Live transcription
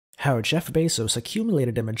how Jeff Bezos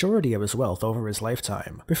accumulated a majority of his wealth over his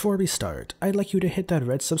lifetime. Before we start, I'd like you to hit that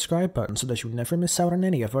red subscribe button so that you never miss out on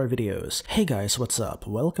any of our videos. Hey guys, what's up?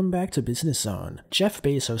 Welcome back to Business Zone. Jeff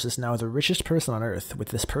Bezos is now the richest person on earth,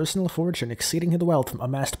 with his personal fortune exceeding the wealth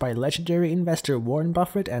amassed by legendary investor Warren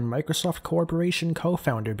Buffett and Microsoft Corporation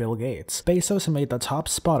co-founder Bill Gates. Bezos made the top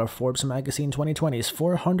spot of Forbes magazine 2020's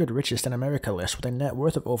 400 richest in America list with a net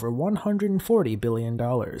worth of over $140 billion.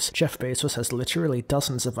 Jeff Bezos has literally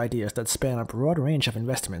dozens of ideas that span a broad range of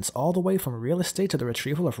investments, all the way from real estate to the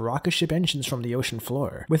retrieval of rocket ship engines from the ocean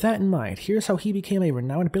floor. With that in mind, here's how he became a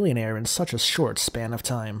renowned billionaire in such a short span of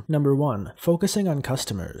time. Number 1. Focusing on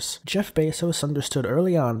customers. Jeff Bezos understood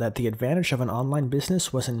early on that the advantage of an online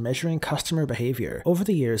business was in measuring customer behavior. Over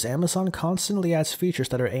the years, Amazon constantly adds features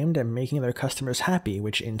that are aimed at making their customers happy,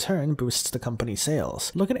 which in turn boosts the company's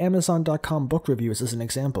sales. Look at Amazon.com book reviews as an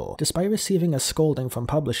example. Despite receiving a scolding from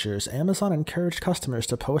publishers, Amazon encouraged customers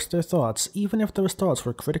to post their thoughts, even if those thoughts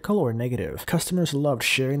were critical or negative. Customers loved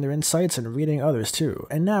sharing their insights and reading others too,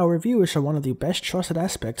 and now reviews are one of the best trusted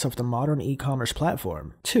aspects of the modern e-commerce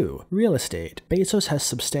platform. 2. Real estate. Bezos has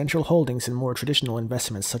substantial holdings in more traditional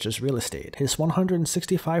investments such as real estate. His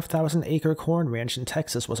 165,000-acre corn ranch in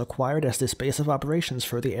Texas was acquired as this base of operations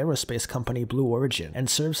for the aerospace company Blue Origin, and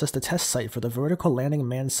serves as the test site for the vertical landing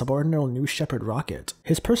manned suborbital New Shepard rocket.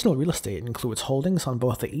 His personal real estate includes holdings on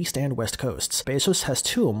both the east and west coasts. Bezos has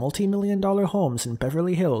 2 multi-million-dollar homes in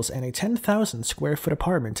Beverly Hills and a 10,000 square foot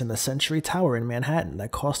apartment in the Century Tower in Manhattan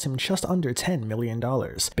that cost him just under $10 million.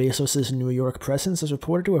 Bezos' New York presence is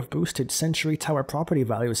reported to have boosted Century Tower property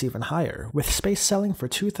values even higher, with space selling for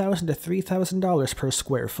 $2,000 to $3,000 per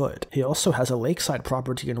square foot. He also has a lakeside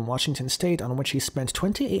property in Washington state on which he spent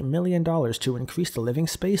 $28 million to increase the living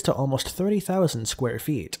space to almost 30,000 square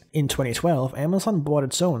feet. In 2012, Amazon bought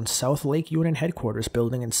its own South Lake Union headquarters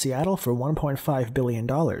building in Seattle for $1.5 billion,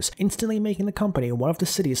 instantly making the company one of the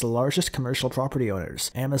city's largest commercial property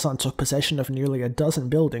owners. Amazon took possession of nearly a dozen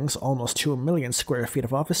buildings, almost 2 million square feet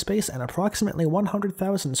of office space, and approximately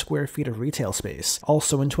 100,000 square feet of retail space.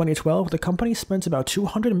 Also in 2012, the company spent about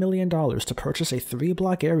 $200 million to purchase a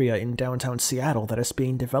 3-block area in downtown Seattle that is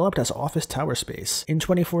being developed as office tower space. In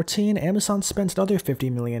 2014, Amazon spent another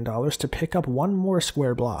 $50 million to pick up one more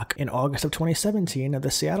square block. In August of 2017,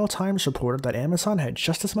 the Seattle Times reported that Amazon had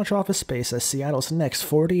just as much office space as Seattle's next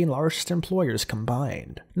 40 largest employers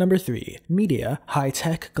combined. Number 3. Media,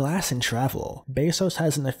 high-tech, glass, and travel. Bezos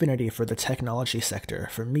has an affinity for the technology sector,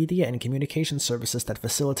 for media and communication services that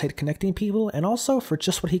facilitate connecting people, and also for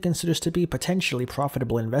just what he considers to be potentially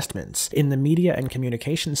profitable investments. In the media and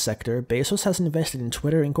communications sector, Bezos has invested in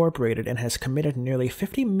Twitter Incorporated and has committed nearly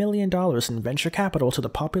 $50 million in venture capital to the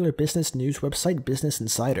popular business news website Business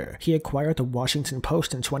Insider. He acquired the Washington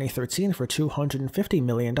Post in 2013 for $250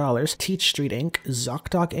 million. Teach Street Inc.,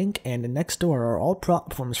 ZocDoc Inc., and Nextdoor are all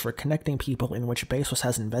platforms for connecting people in which Bezos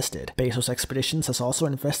has invested. Bezos Expeditions has also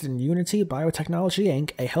invested in Unity Biotechnology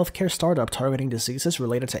Inc., a healthcare startup targeting diseases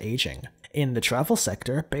related to aging. In the travel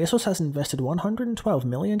sector, Bezos has invested $112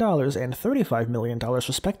 million and $35 million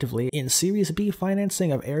respectively in Series B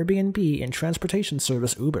financing of Airbnb and transportation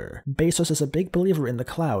service Uber. Bezos is a big believer in the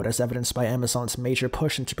cloud, as evidenced by Amazon's major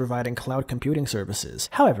push into providing cloud computing services.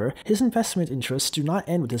 However, his investment interests do not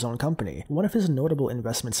end with his own company. One of his notable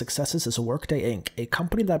investment successes is Workday Inc., a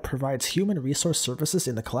company that provides human resource services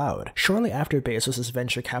in the cloud. Shortly after Bezos'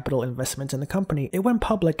 venture capital investment in the company, it went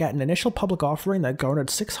public at an initial public offering that garnered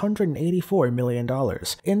 $684 million.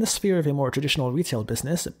 In the sphere of a more traditional retail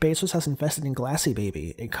business, Bezos has invested in Glassy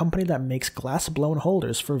Baby, a company that makes glass-blown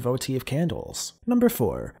holders for votive candles. Number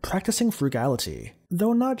 4. Practicing frugality.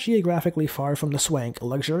 Though not geographically far from the swank,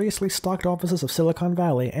 luxuriously stocked offices of Silicon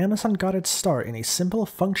Valley, Amazon got its start in a simple,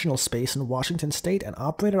 functional space in Washington state and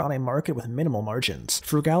operated on a market with minimal margins.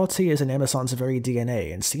 Frugality is in Amazon's very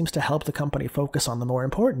DNA and seems to help the company focus on the more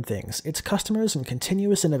important things, its customers and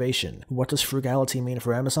continuous innovation. What does frugality mean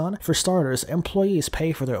for Amazon? For starters, employees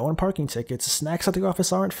pay for their own parking tickets, snacks at the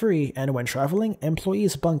office aren't free, and when traveling,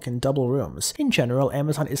 employees bunk in double rooms. In general,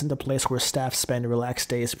 Amazon isn't a place where staff spend relaxed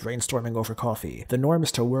days brainstorming over coffee. The norm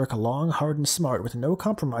is to work long, hard, and smart with no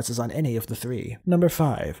compromises on any of the 3. Number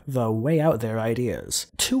 5. The way out there ideas.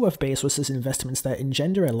 2 of Bezos' investments that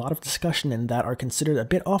engender a lot of discussion and that are considered a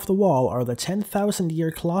bit off the wall are the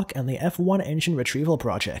 10,000-year clock and the F1 engine retrieval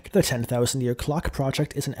project. The 10,000-year clock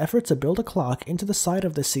project is an effort to build a clock into the side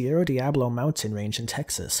of the Sierra Diablo mountain range in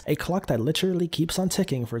Texas, a clock that literally keeps on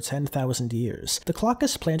ticking for 10,000 years. The clock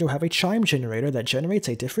is planned to have a chime generator that generates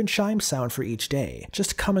a different chime sound for each day.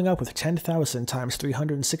 Just coming up with 10,000 times times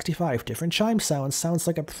 365 different chime sounds sounds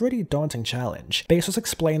like a pretty daunting challenge. Bezos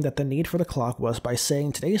explained that the need for the clock was by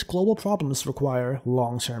saying today's global problems require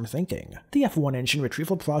long-term thinking. The F1 engine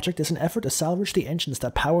retrieval project is an effort to salvage the engines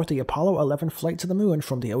that powered the Apollo 11 flight to the moon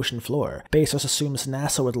from the ocean floor. Bezos assumes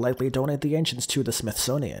NASA would likely donate the engines to the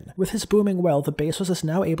Smithsonian. With his booming wealth, Bezos is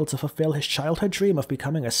now able to fulfill his childhood dream of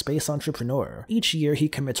becoming a space entrepreneur. Each year, he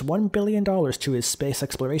commits $1 billion to his space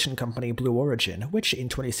exploration company Blue Origin, which in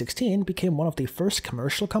 2016 became one of the first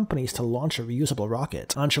commercial companies to launch a reusable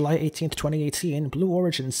rocket. On July 18, 2018, Blue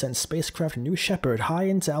Origin sent spacecraft New Shepard high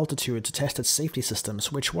into altitude to test its safety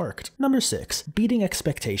systems, which worked. Number 6. Beating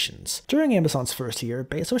expectations. During Amazon's first year,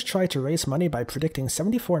 Bezos tried to raise money by predicting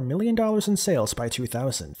 $74 million in sales by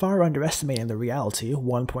 2000, far underestimating the reality,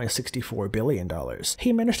 $1.64 billion.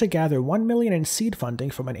 He managed to gather $1 million in seed funding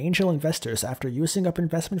from an angel investors after using up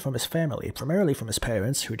investment from his family, primarily from his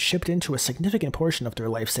parents, who'd chipped into a significant portion of their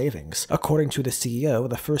life savings. According to the CEO,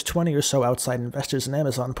 the first 20 or so outside investors in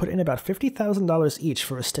Amazon put in about $50,000 each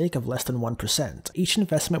for a stake of less than 1%. Each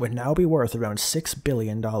investment would now be worth around $6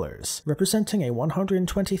 billion, representing a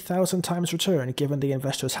 120,000 times return given the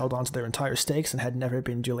investors held onto their entire stakes and had never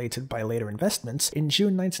been diluted by later investments. In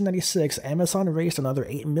June 1996, Amazon raised another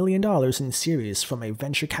 $8 million in series from a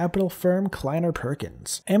venture capital firm, Kleiner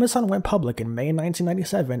Perkins. Amazon went public in May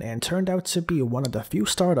 1997 and turned out to be one of the few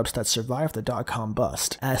startups that survived the dot-com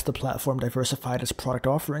bust. As the platform diversified its product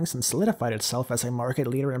offerings and solidified itself as a market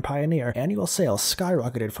leader and pioneer, annual sales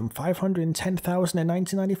skyrocketed from 510,000 in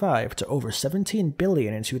 1995 to over $17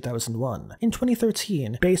 billion in 2001. In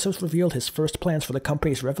 2013, Bezos revealed his first plans for the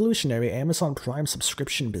company's revolutionary Amazon Prime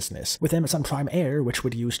subscription business, with Amazon Prime Air, which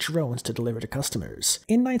would use drones to deliver to customers.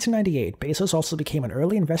 In 1998, Bezos also became an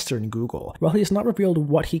early investor in Google. While he has not revealed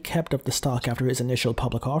what he kept of the stock after his initial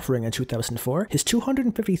public offering in 2004, his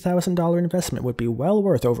 $250,000 investment would be well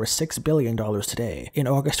worth over $6 billion today. In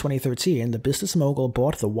August 2013, the business mogul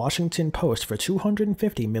bought the Washington Post for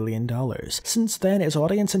 $250 million. Since then, his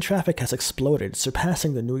audience and traffic has exploded,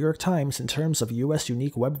 surpassing the New York Times in terms of US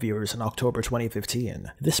unique web viewers in October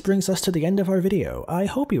 2015. This brings us to the end of our video. I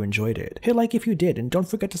hope you enjoyed it. Hit like if you did, and don't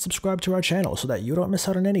forget to subscribe to our channel so that you don't miss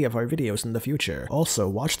out on any of our videos in the future. Also,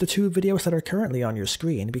 watch the 2 videos that are currently on your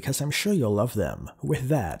screen because I'm sure you'll love them. With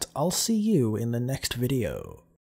that, I'll see you in the next video.